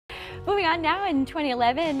Moving on now, in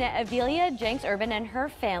 2011, Velya Jancz-Urban and her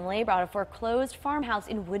family bought a foreclosed farmhouse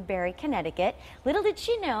in Woodbury, Connecticut. Little did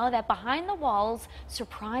she know that behind the walls,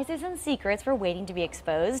 surprises and secrets were waiting to be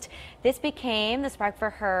exposed. This became the spark for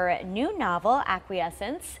her new novel,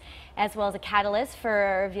 Acquiescence, as well as a catalyst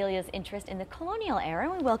for Velya's interest in the colonial era.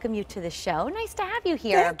 We welcome you to the show. Nice to have you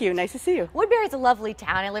here. Thank you. Nice to see you. Woodbury's a lovely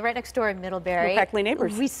town. I live right next door in Middlebury. We're practically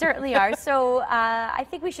neighbors. We certainly are. So I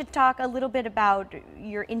think we should talk a little bit about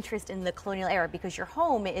your interest in the colonial era, because your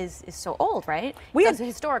home is so old, right? It's a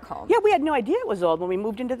historic home. Yeah, we had no idea it was old. When we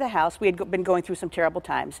moved into the house, we had been going through some terrible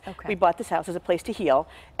times. Okay. We bought this house as a place to heal,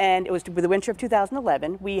 and it was the winter of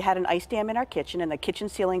 2011. We had an ice dam in our kitchen, and the kitchen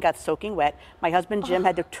ceiling got soaking wet. My husband, Jim,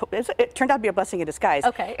 had to, it turned out to be a blessing in disguise.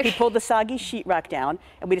 Okay. He pulled the soggy sheetrock down,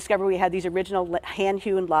 and we discovered we had these original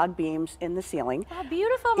hand-hewn log beams in the ceiling. How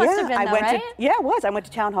beautiful must have been, though, right? Yeah, it was. I went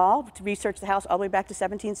to town hall to research the house all the way back to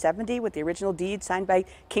 1770 with the original deed signed by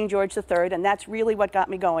King George III, and that's really what got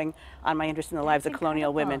me going on my interest in the lives of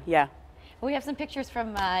colonial women. Yeah. Well, we have some pictures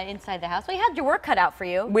from inside the house. We had your work cut out for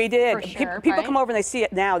you. We did. For sure, people come over and they see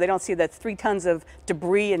it now. They don't see the 3 tons of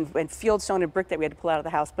debris and fieldstone and brick that we had to pull out of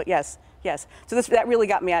the house. But yes. Yes, so that really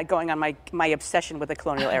got me going on my obsession with the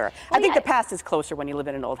colonial era. Well, I think the past is closer when you live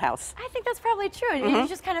in an old house. I think that's probably true. You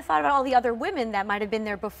just kind of thought about all the other women that might have been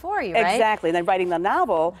there before you, right? Exactly, and then writing the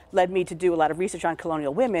novel led me to do a lot of research on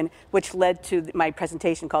colonial women, which led to my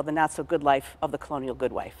presentation called The Not So Good Life of the Colonial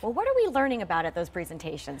Goodwife. Well, what are we learning about at those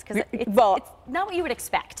presentations? Because it's not what you would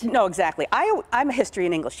expect. No, exactly. I'm a history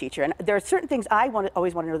and English teacher, and there are certain things I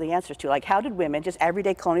always want to know the answers to, like how did women, just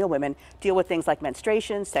everyday colonial women, deal with things like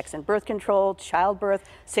menstruation, sex and birth control, childbirth,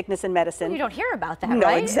 sickness and medicine. Well, you don't hear about that, right? No,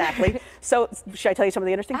 exactly. So should I tell you some of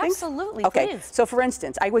the interesting things? Absolutely, okay. Please. So for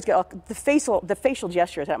instance, I always get the facial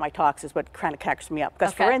gestures at my talks is what kind of cracks me up.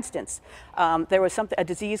 Because for instance, there was a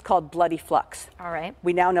disease called bloody flux. All right.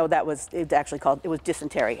 We now know that was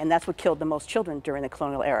dysentery, and that's what killed the most children during the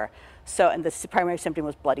colonial era. So, and the primary symptom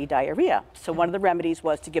was bloody diarrhea. So one of the remedies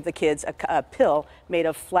was to give the kids a pill made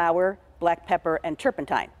of flour, black pepper, and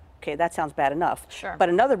turpentine. Okay, that sounds bad enough. Sure. But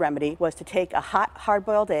another remedy was to take a hot,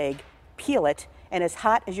 hard-boiled egg, peel it, and as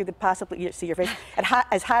hot as you could possibly, see your face,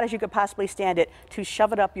 as hot as you could possibly stand it, to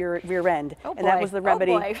shove it up your rear end. Oh, boy. And that was the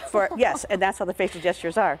remedy for, yes, and that's how the facial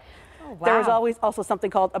gestures are. Oh, wow. There was also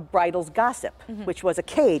something called a bridal's gossip, which was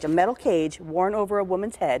a metal cage worn over a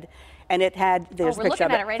woman's head, and it had, there's a picture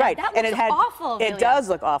of it. Right. That looks awful, It does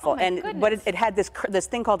look awful. But it had this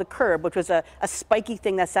thing called a curb, which was a spiky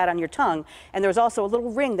thing that sat on your tongue, and there was also a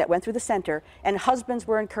little ring that went through the center, and husbands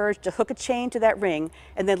were encouraged to hook a chain to that ring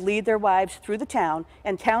and then lead their wives through the town,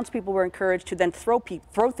 and townspeople were encouraged to then throw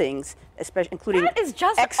things, especially including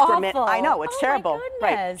excrement. Awful. I know, it's terrible.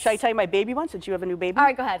 My right. Should I tell you my baby one, since you have a new baby? All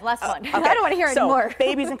right, go ahead. Last one. Okay. I don't want to hear any more.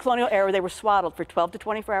 Babies in colonial era, they were swaddled for 12 to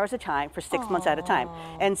 24 hours at a time for 6 months at a time.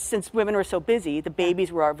 And since women were so busy, the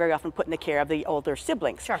babies were very often put in the care of the older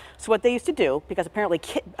siblings. Sure. So what they used to do, because apparently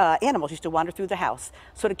animals used to wander through the house,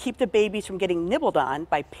 so to keep the babies from getting nibbled on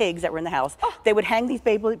by pigs that were in the house, they would hang these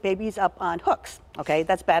babies up on hooks. Okay,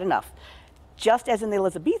 that's bad enough. Just as in the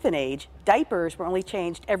Elizabethan age, diapers were only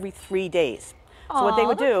changed every 3 days. So what they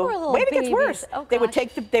would do, wait, it gets worse. Oh, they would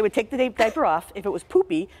take the diaper off. If it was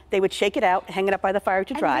poopy, they would shake it out, hang it up by the fire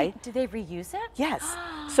to dry. Did they reuse it? Yes.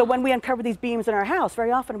 So when we uncovered these beams in our house,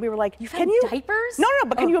 very often we were like, "Can you diapers?" No,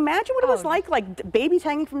 but can you imagine what it was like babies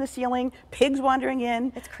hanging from the ceiling, pigs wandering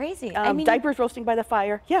in? It's crazy. Diapers roasting by the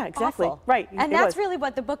fire. Yeah, exactly. Awful. Right. And that's really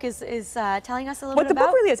what the book is telling us a little bit about. What the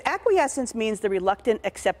book really is, acquiescence means the reluctant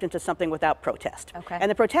acceptance of something without protest. Okay.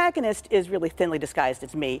 And the protagonist is really thinly disguised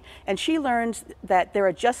as me, and she learns that there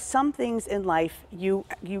are just some things in life you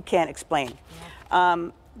can't explain. Yeah.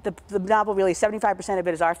 The novel, really, 75% of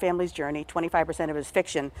it is our family's journey, 25% of it is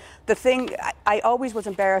fiction. The thing, I always was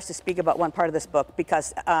embarrassed to speak about one part of this book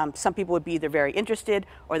because some people would be either very interested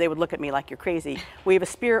or they would look at me like you're crazy. We have a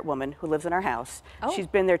spirit woman who lives in our house. Oh. She's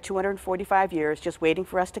been there 245 years, just waiting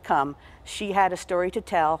for us to come. She had a story to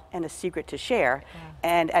tell and a secret to share. Yeah.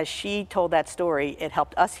 And as she told that story, it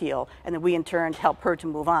helped us heal, and then we in turn helped her to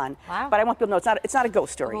move on. Wow. But I want people to know it's not a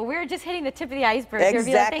ghost story. Well, we're just hitting the tip of the iceberg.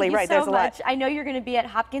 Exactly here, right. Thank you There's so much. I know you're going to be at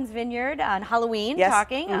Hopkins Vineyard on Halloween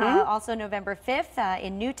talking. Also November 5th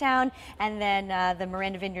in Newtown, and then the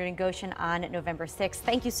Miranda Vineyard in Goshen on November 6th.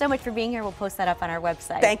 Thank you so much for being here. We'll post that up on our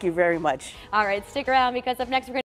website. Thank you very much. All right, stick around, because up next we're going to